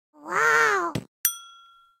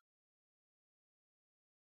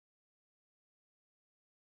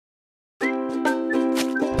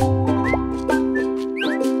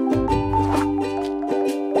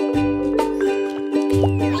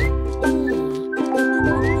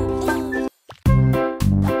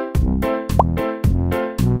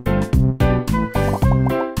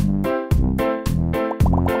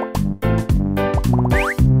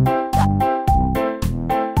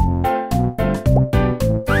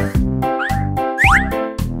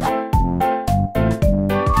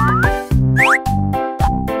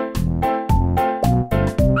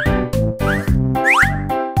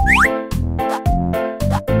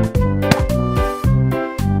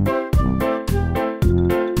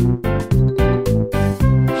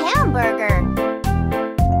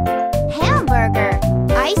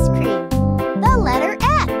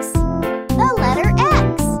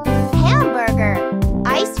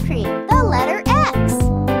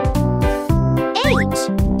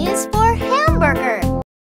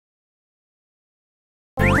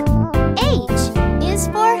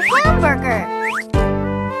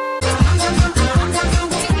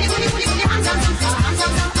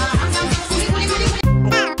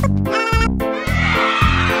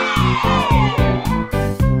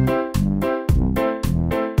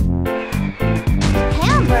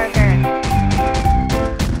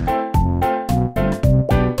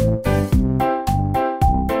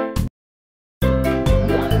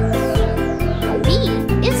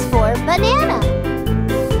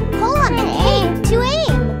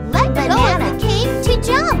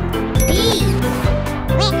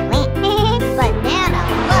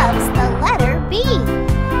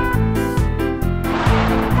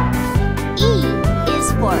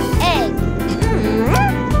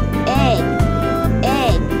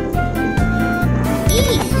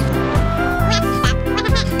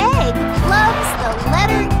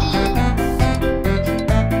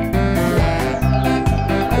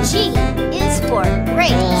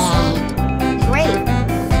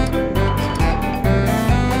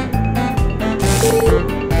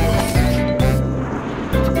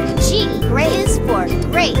is for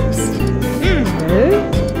grapes.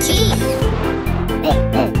 G.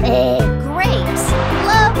 Grapes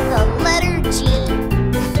love the letter G.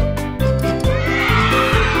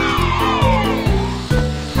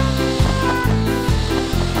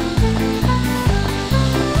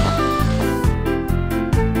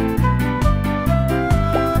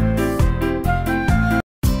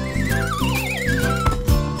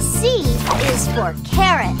 C is for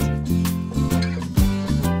carrot.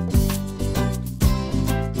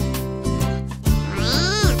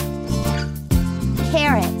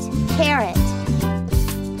 Carrot, carrot.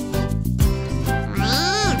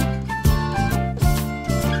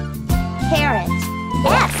 Carrot.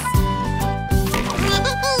 S.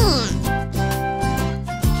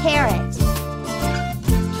 Carrot,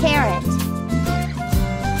 carrot,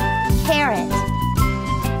 carrot.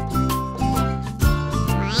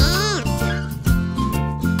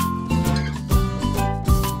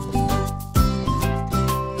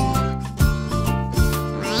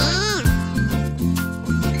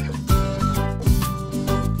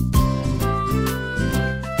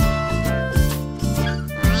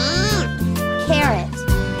 Carrot.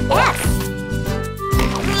 S.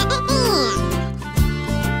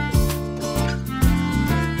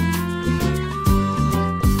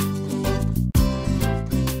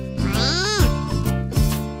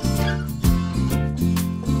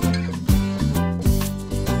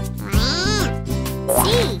 C.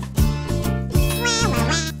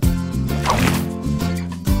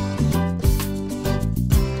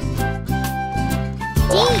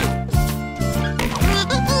 D.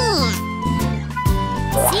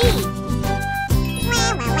 C.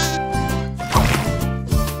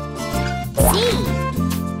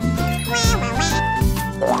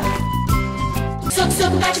 Soco,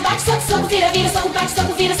 soco, bate, bate, soco, soco, vira, vira, soco, bate,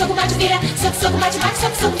 soco, vira, soco, bate, vira. Soco, soco, bate, bate,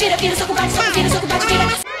 soco, soco, vira, vira, soco, bate, soco, vira, soco, bate, vira.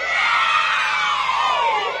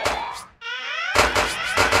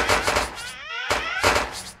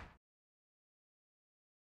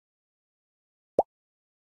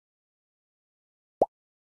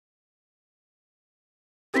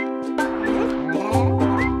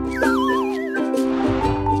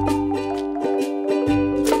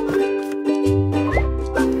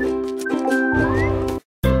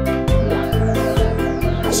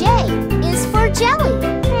 J is for jelly.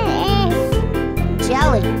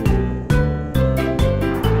 Jelly.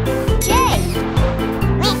 J.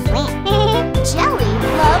 Jelly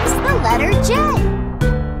loves the letter J.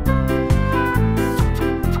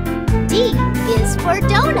 D is for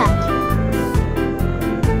donut.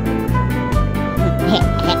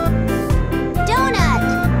 Donut.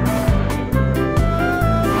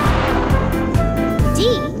 D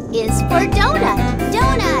is for donut.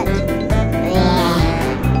 Donut.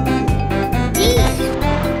 D.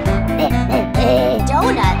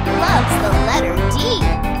 Donut loves the letter D.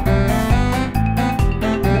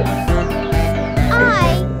 I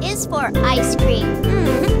is for ice cream.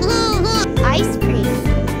 Ice cream.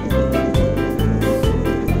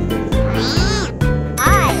 I.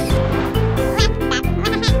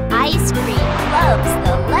 Ice cream loves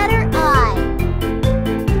the letter I.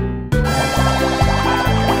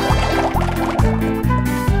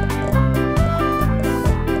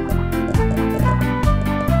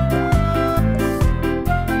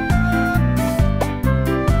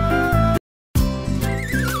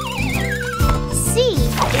 C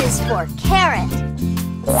is for carrot.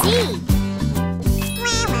 C.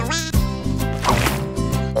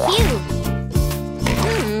 Q.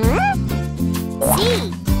 C.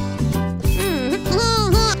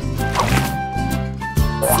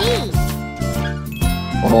 C.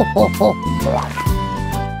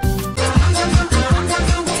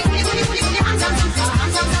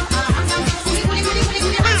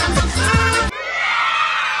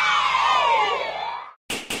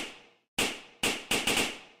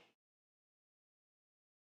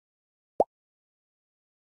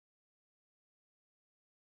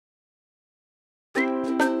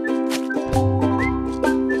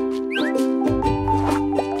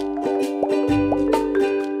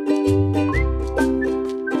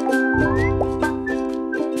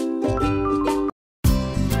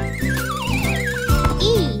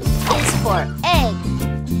 For egg.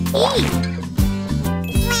 E.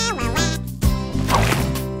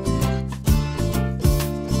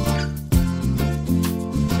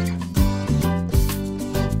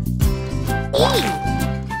 E.